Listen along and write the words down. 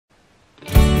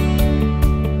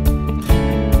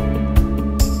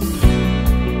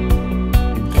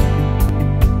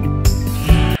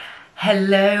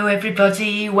Hello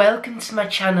everybody, welcome to my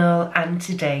channel and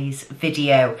today's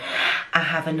video. I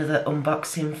have another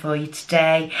unboxing for you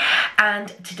today, and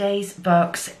today's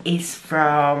box is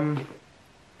from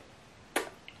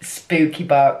Spooky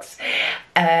Box.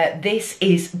 This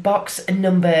is box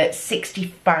number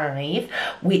 65,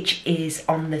 which is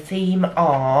on the theme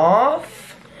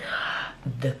of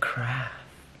the craft.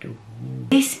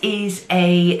 This is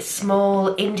a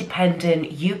small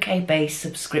independent UK-based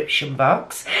subscription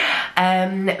box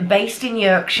based in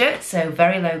Yorkshire, so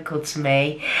very local to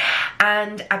me,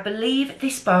 and I believe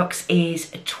this box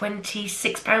is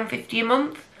 £26.50 a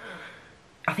month.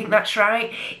 I think that's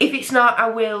right. If it's not, I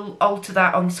will alter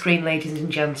that on screen, ladies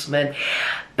and gentlemen.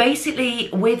 Basically,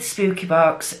 with Spooky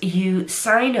Box, you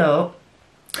sign up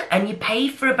and you pay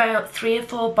for about 3 or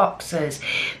 4 boxes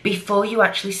before you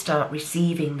actually start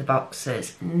receiving the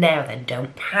boxes. Now then,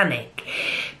 don't panic,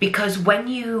 because when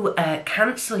you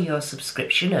cancel your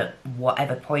subscription at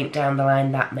whatever point down the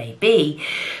line that may be,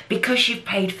 because you've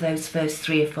paid for those first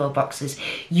 3 or 4 boxes,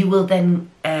 you will then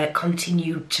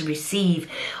continue to receive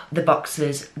the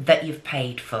boxes that you've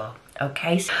paid for.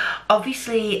 Okay, so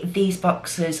obviously these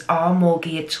boxes are more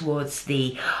geared towards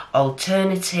the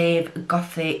alternative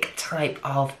gothic type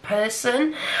of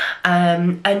person,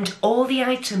 and all the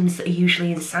items that are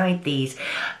usually inside these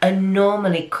are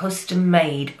normally custom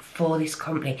made for this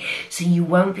company, so you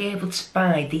won't be able to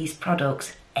buy these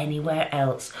products anywhere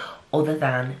else other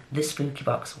than the Spooky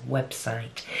Box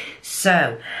website.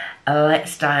 So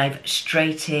let's dive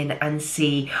straight in and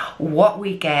see what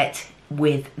we get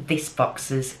with this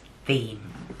box's theme.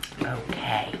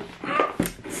 Okay,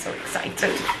 so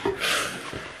excited.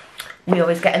 We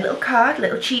always get a little card,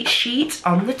 little cheat sheet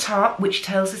on the top, which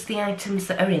tells us the items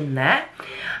that are in there.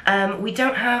 We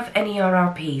don't have any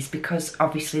RRPs because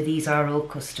obviously these are all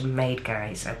custom made,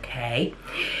 guys, okay?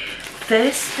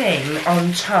 First thing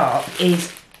on top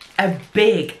is a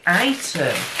big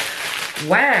item.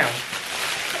 Wow,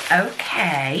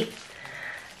 okay.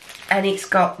 And it's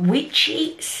got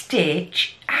witchy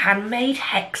stitch, handmade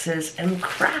hexes and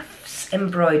crafts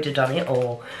embroidered on it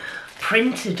or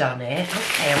printed on it.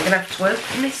 Okay, I'm going to have to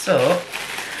open this up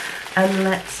and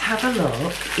let's have a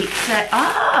look.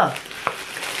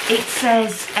 It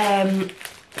says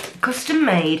custom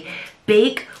made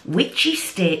big witchy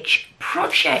stitch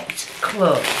project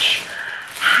clutch.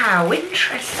 How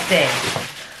interesting.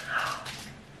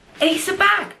 It's a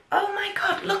bag. Oh my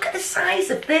god, look at the size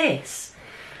of this.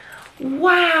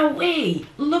 Wowee,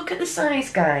 look at the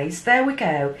size, guys. There we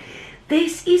go.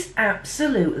 This is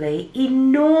absolutely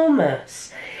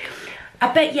enormous.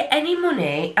 I bet you any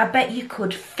money, I bet you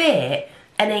could fit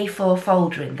an A4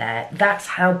 folder in there. That's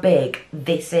how big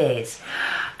this is.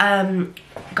 Got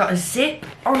a zip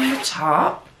on the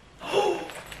top.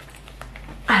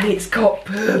 And it's got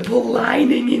purple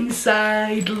lining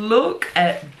inside. Look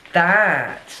at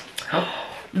that.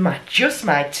 Just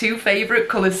my 2 favourite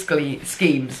colour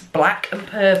schemes, black and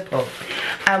purple.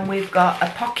 And we've got a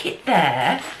pocket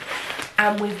there,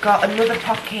 and we've got another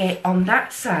pocket on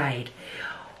that side.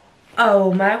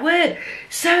 Oh my word.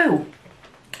 So,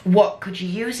 what could you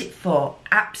use it for?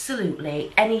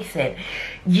 Absolutely anything.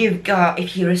 You've got,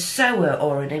 if you're a sewer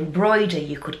or an embroider,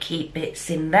 you could keep bits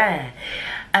in there.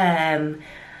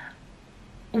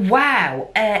 Wow,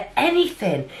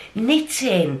 anything.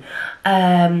 Knitting,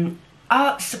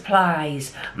 art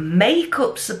supplies,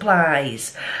 makeup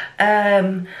supplies,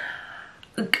 honest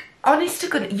to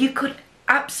goodness, you could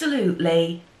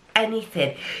absolutely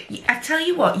anything. I tell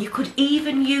you what, you could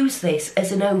even use this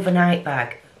as an overnight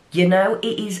bag. You know,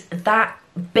 it is that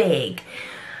big.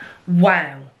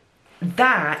 Wow,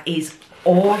 that is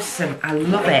awesome. I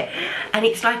love it. And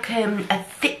it's like a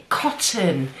thick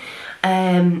cotton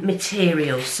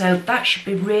material, so that should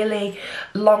be really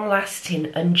long lasting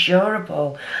and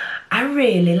durable. I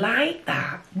really like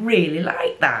that, really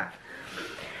like that.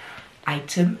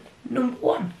 Item number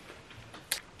 1.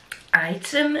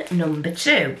 Item number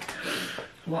 2.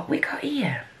 What we got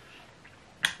here?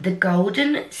 The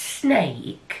golden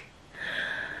snake.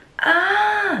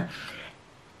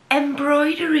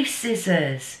 Embroidery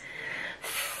scissors.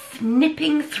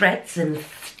 Nipping threads and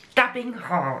stabbing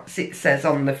hearts, it says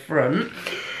on the front.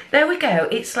 There we go,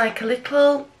 it's like a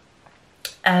little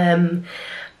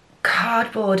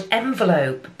cardboard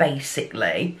envelope,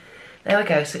 basically. There we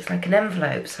go, so it's like an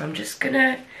envelope. So I'm just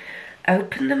gonna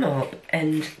open them up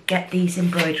and get these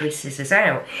embroidery scissors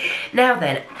out. Now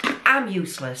then, I'm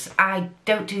useless. I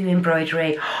don't do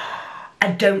embroidery.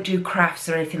 I don't do crafts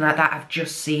or anything like that. I've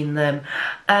just seen them.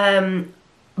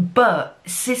 But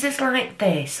scissors like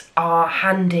this are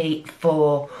handy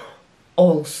for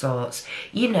all sorts.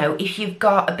 You know, if you've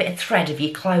got a bit of thread of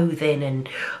your clothing and,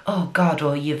 oh God,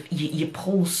 or you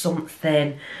pull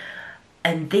something,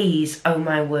 and these, oh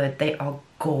my word, they are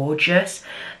gorgeous.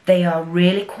 They are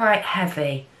really quite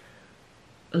heavy.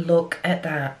 Look at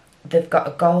that. They've got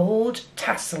a gold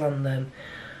tassel on them,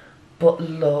 but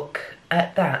look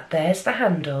at that. There's the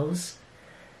handles,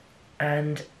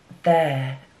 and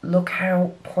there, look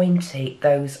how pointy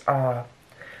those are.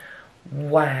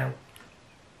 Wow.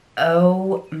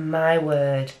 Oh my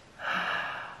word.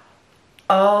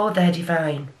 Oh, they're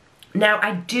divine. Now,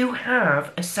 I do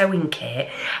have a sewing kit.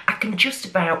 I can just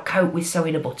about cope with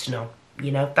sewing a button on.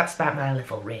 You know, that's about my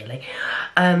level, really.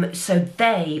 So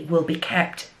they will be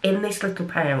kept in this little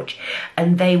pouch,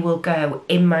 and they will go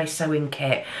in my sewing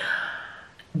kit.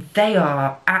 They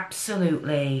are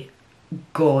absolutely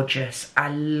gorgeous. I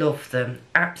love them.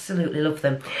 Absolutely love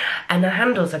them. And the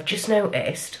handles, I've just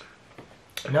noticed,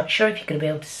 I'm not sure if you're going to be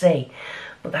able to see,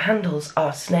 but the handles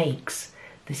are snakes.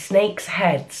 The snakes'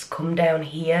 heads come down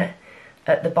here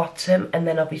at the bottom, and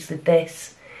then obviously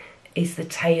this is the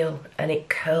tail, and it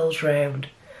curls round.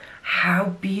 How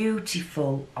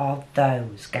beautiful are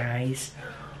those, guys?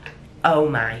 Oh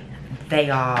my, they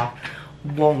are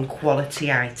one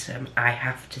quality item, I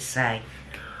have to say.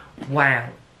 Wow.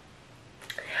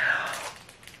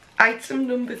 Item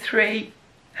number 3,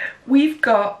 we've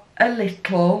got a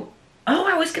little, oh,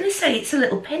 I was going to say it's a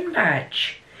little pin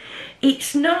badge.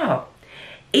 It's not.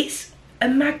 It's a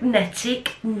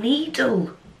magnetic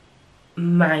needle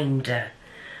minder.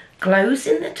 Glows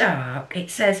in the dark.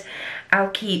 It says, I'll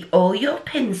keep all your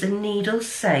pins and needles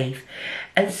safe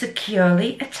and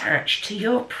securely attached to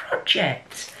your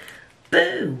project.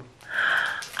 Boo.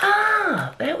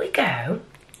 Ah, there we go.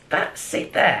 That's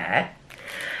it there.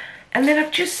 And then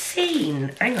I've just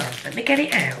seen, hang on, let me get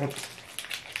it out.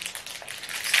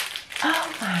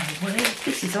 Oh my word,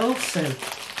 this is awesome.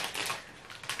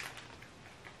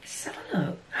 Let's have a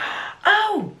look.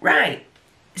 Oh, right.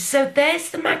 So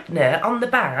there's the magnet on the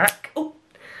back. Oh,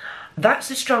 that's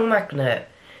a strong magnet.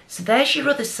 So there's your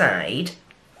other side.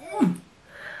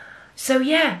 So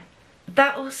yeah,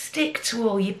 that'll stick to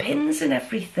all your pins and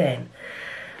everything.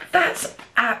 That's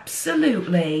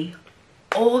absolutely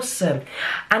awesome.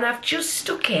 And I've just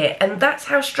stuck it, and that's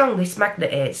how strong this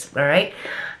magnet is, right?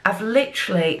 I've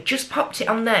literally just popped it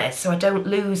on there so I don't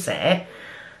lose it.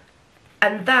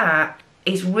 And that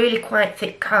is really quite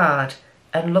thick card.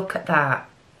 And look at that.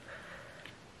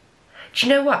 Do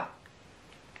you know what?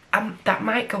 That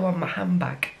might go on my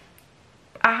handbag.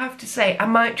 I have to say, I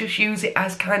might just use it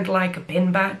as kind of like a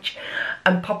pin badge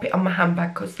and pop it on my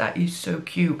handbag, because that is so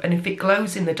cute. And if it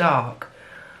glows in the dark,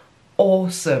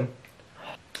 awesome.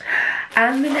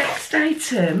 And the next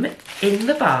item in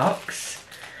the box,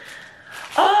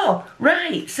 oh,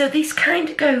 right, so this kind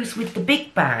of goes with the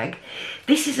big bag.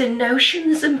 This is a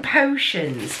Notions and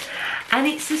Potions, and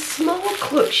it's a small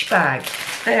clutch bag.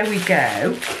 There we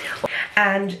go.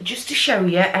 And just to show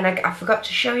you, and I forgot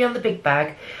to show you on the big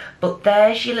bag, but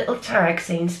there's your little tag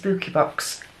saying Spooky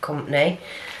Box Company.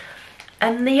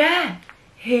 And yeah,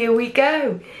 here we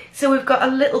go. So we've got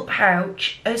a little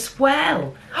pouch as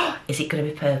well. Is it going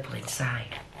to be purple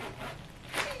inside?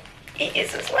 It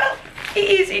is as well. It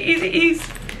is, it is, it is.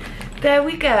 There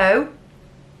we go.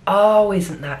 Oh,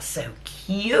 isn't that so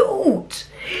cute?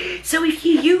 So if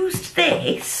you used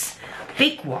this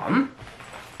big one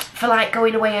for like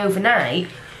going away overnight,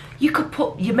 you could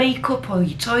put your makeup or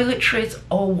your toiletries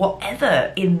or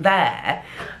whatever in there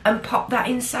and pop that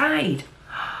inside.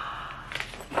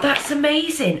 That's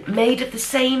amazing. Made of the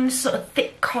same sort of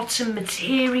thick cotton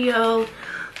material.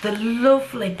 The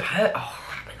lovely oh,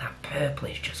 I mean, that purple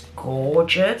is just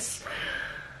gorgeous.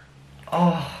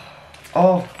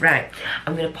 Oh, right.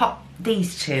 I'm going to pop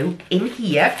these two in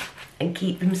here and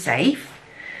keep them safe.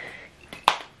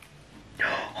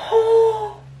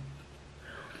 Oh,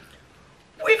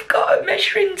 we've got a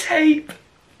measuring tape.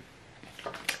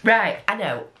 Right, I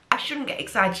know, I shouldn't get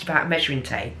excited about measuring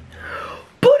tape,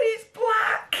 but it's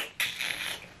black.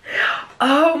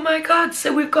 Oh my God,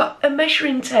 so we've got a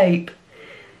measuring tape.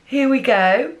 Here we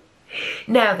go.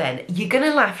 Now then, you're going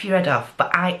to laugh your head off,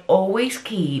 but I always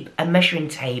keep a measuring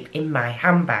tape in my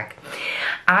handbag.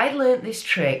 I learnt this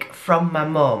trick from my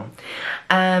mum.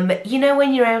 You know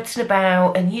when you're out and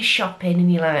about and you're shopping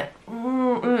and you're like,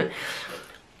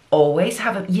 always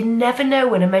have a, you never know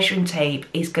when a measuring tape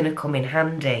is going to come in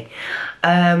handy.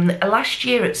 Last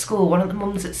year at school, one of the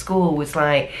mums at school was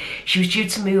like, she was due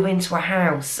to move into a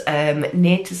house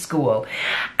near to school,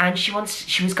 and she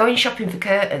was going shopping for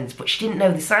curtains, but she didn't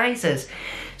know the sizes.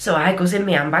 So I goes in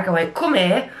my handbag, I went, come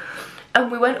here.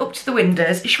 And we went up to the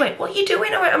windows. She went, what are you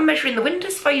doing? I went, I'm measuring the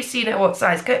windows for you so you know what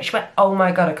size curtain. She went, oh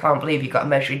my God, I can't believe you've got a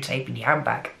measuring tape in your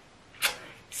handbag.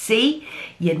 See,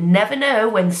 you never know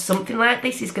when something like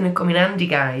this is going to come in handy,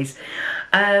 guys.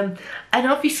 And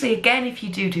obviously, again, if you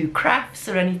do crafts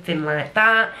or anything like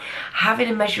that, having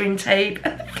a measuring tape,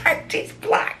 and the fact it's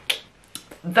black,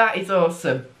 that is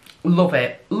awesome. Love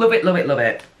it, love it, love it, love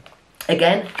it.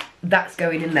 Again, that's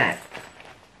going in there.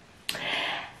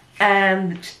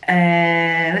 And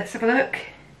let's have a look.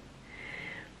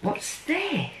 What's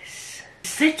this?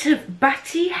 Set of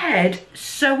batty head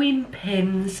sewing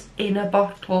pins in a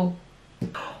bottle.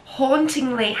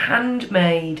 Hauntingly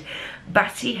handmade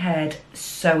batty head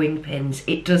sewing pins.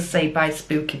 It does say by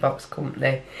Spooky Box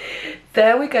Company.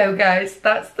 There we go, guys.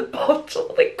 That's the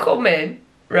bottle they come in,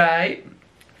 right?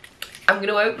 I'm going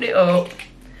to open it up.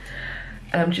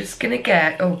 And I'm just going to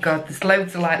get, oh God, there's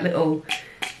loads of like little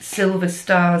silver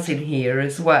stars in here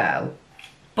as well.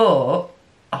 But,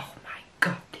 oh my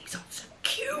God, these are so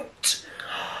cute.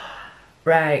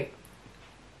 Right.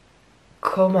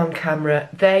 Come on, camera.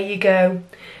 There you go.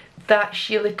 That's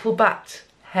your little bat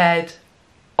head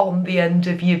on the end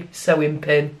of your sewing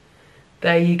pin.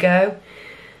 There you go.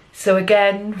 So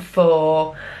again,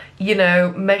 for, you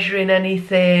know, measuring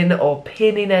anything or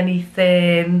pinning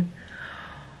anything.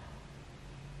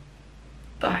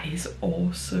 That is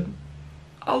awesome.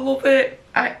 I love it.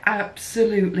 I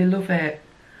absolutely love it.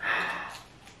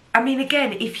 I mean,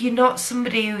 again, if you're not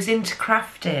somebody who's into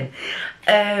crafting,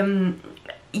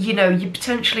 you know, you're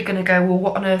potentially going to go, well,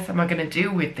 what on earth am I going to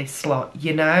do with this lot,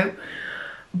 you know?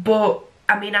 But,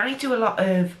 I mean, I do a lot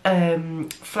of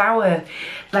flower,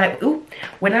 like, ooh,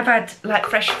 when I've had, like,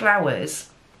 fresh flowers,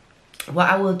 what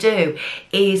I will do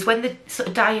is when they're sort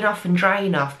of dying off and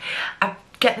drying off, I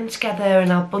get them together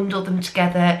and I'll bundle them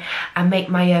together and make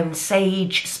my own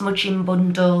sage smudging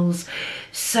bundles.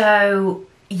 So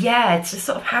yeah, to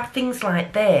sort of have things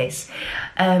like this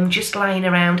just lying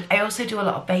around. I also do a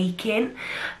lot of baking,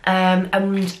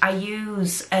 and I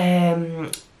use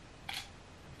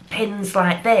pins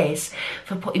like this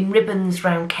for putting ribbons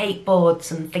around cake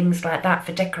boards and things like that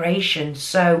for decoration.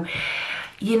 So,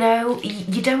 you know,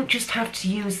 you don't just have to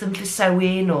use them for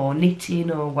sewing or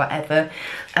knitting or whatever.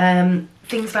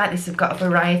 Things like this have got a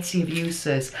variety of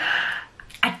uses.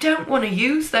 I don't want to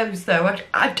use those though,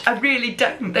 I really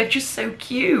don't. They're just so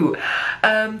cute.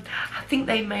 I think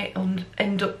they may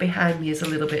end up behind me as a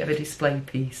little bit of a display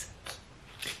piece.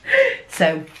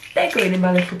 So they're going in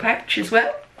my little pouch as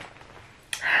well.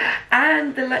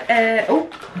 And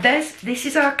this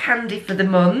is our candy for the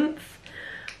month.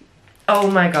 Oh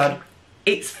my God,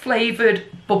 it's flavoured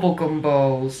bubblegum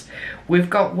balls. We've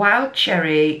got wild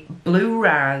cherry, blue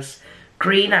raz,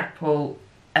 green apple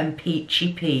and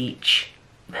peachy peach.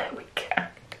 There we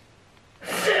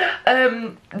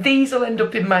go. These will end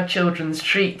up in my children's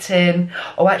treat tin.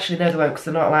 Oh, actually no they won't because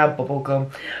they're not allowed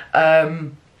bubblegum.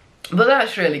 But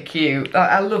that's really cute.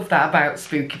 I love that about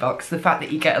Spooky Box, the fact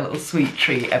that you get a little sweet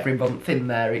treat every month in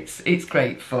there. It's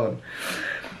great fun.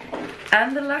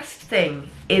 And the last thing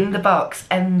in the box,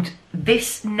 and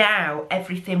this now,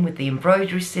 everything with the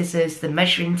embroidery scissors, the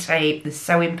measuring tape, the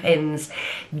sewing pins,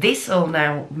 this all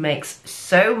now makes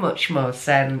so much more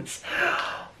sense.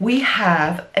 We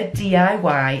have a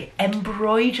DIY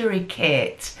embroidery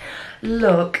kit.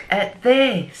 Look at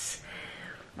this.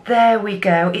 There we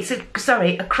go. It's a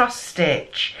cross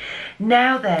stitch.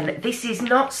 Now then, this is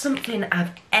not something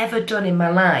I've ever done in my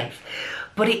life,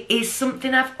 but it is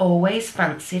something I've always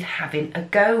fancied having a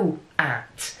go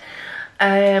at.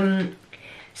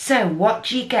 So what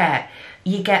do you get?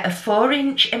 You get a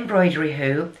 4-inch embroidery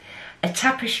hoop, a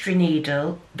tapestry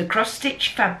needle, the cross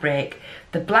stitch fabric,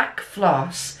 the black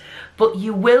floss, but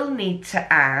you will need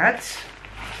to add,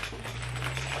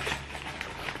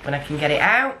 when I can get it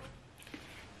out,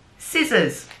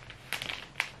 scissors.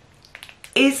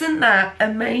 Isn't that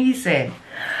amazing?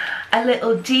 A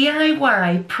little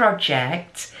DIY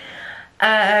project.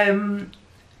 That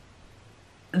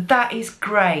is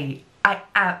great. I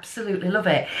absolutely love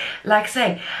it. Like I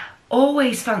say,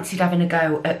 always fancied having a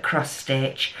go at cross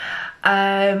stitch.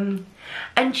 And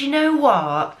you know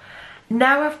what?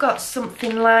 Now I've got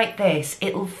something like this,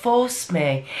 it'll force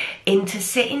me into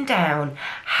sitting down,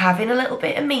 having a little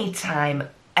bit of me time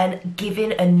and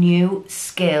giving a new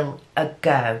skill a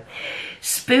go.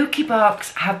 Spooky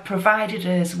Box have provided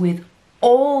us with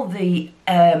all the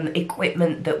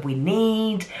equipment that we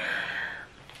need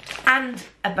and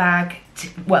a bag,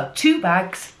 well, 2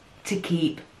 bags to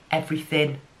keep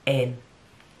everything in.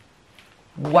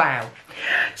 Wow.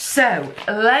 So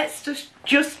let's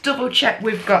just double check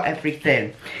we've got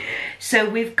everything. So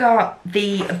we've got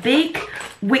the big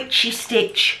witchy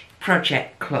stitch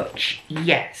project clutch,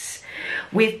 yes.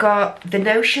 We've got the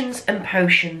Notions and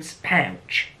Potions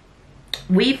pouch.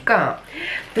 We've got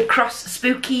the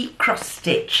Spooky Cross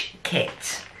Stitch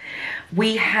kit.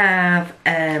 We have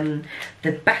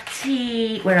the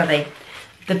Batty, where are they?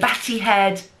 The Batty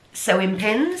Head sewing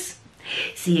pins.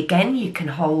 See, again, you can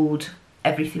hold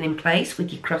everything in place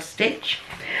with your cross stitch.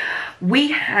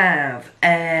 We have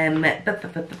the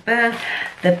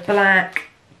black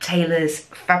tailor's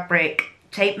fabric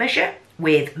tape measure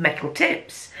with metal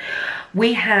tips.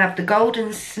 We have the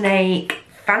Golden Snake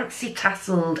fancy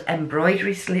tasseled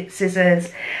embroidery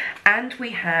scissors, and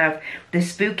we have the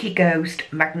Spooky Ghost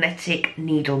magnetic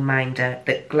needle minder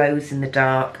that glows in the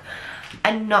dark.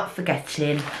 And not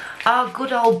forgetting our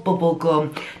good old bubble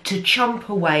gum to chomp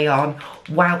away on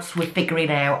whilst we're figuring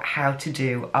out how to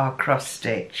do our cross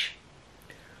stitch.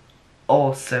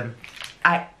 Awesome.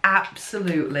 I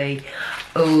absolutely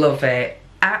love it.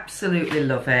 Absolutely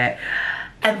love it.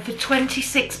 And for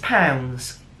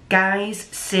 £26, guys,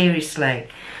 seriously,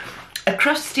 a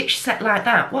cross stitch set like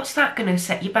that, what's that going to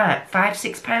set you back?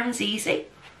 £5–6 easy?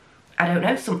 I don't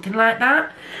know, something like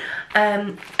that.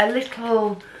 A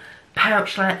little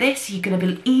pouch like this, you're going to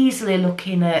be easily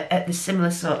looking at the similar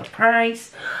sort of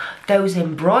price. Those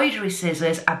embroidery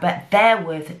scissors, I bet they're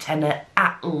worth a tenner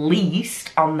at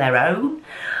least on their own.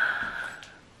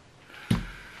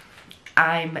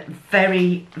 I'm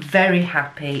very, very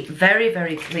happy, very,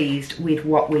 very pleased with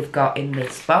what we've got in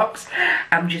this box.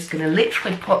 I'm just going to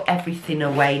literally put everything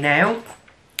away now.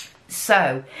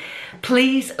 So,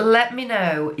 please let me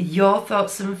know your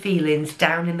thoughts and feelings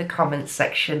down in the comments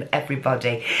section,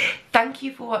 everybody. Thank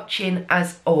you for watching,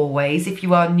 as always. If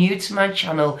you are new to my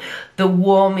channel, the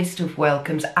warmest of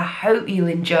welcomes. I hope you've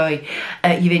enjoyed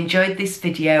this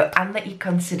video and that you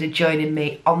consider joining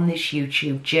me on this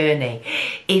YouTube journey.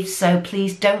 If so,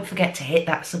 please don't forget to hit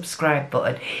that subscribe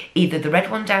button, either the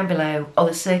red one down below or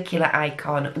the circular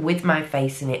icon with my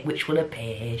face in it, which will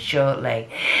appear here shortly.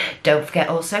 Don't forget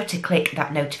also to click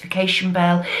that notification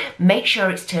bell. Make sure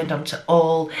it's turned on to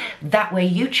all. That way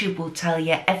YouTube will tell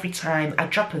you every time I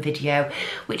drop a video,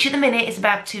 which at the minute is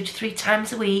about 2 to 3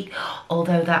 times a week,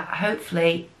 although that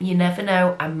hopefully, you never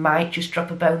know, I might just drop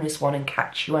a bonus one and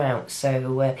catch you out.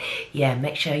 So yeah,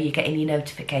 make sure you're getting your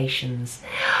notifications.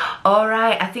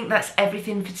 Alright, I think that's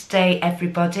everything for today,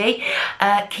 everybody.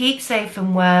 Keep safe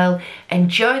and well,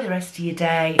 enjoy the rest of your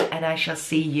day, and I shall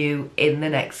see you in the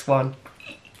next one.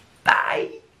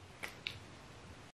 Bye!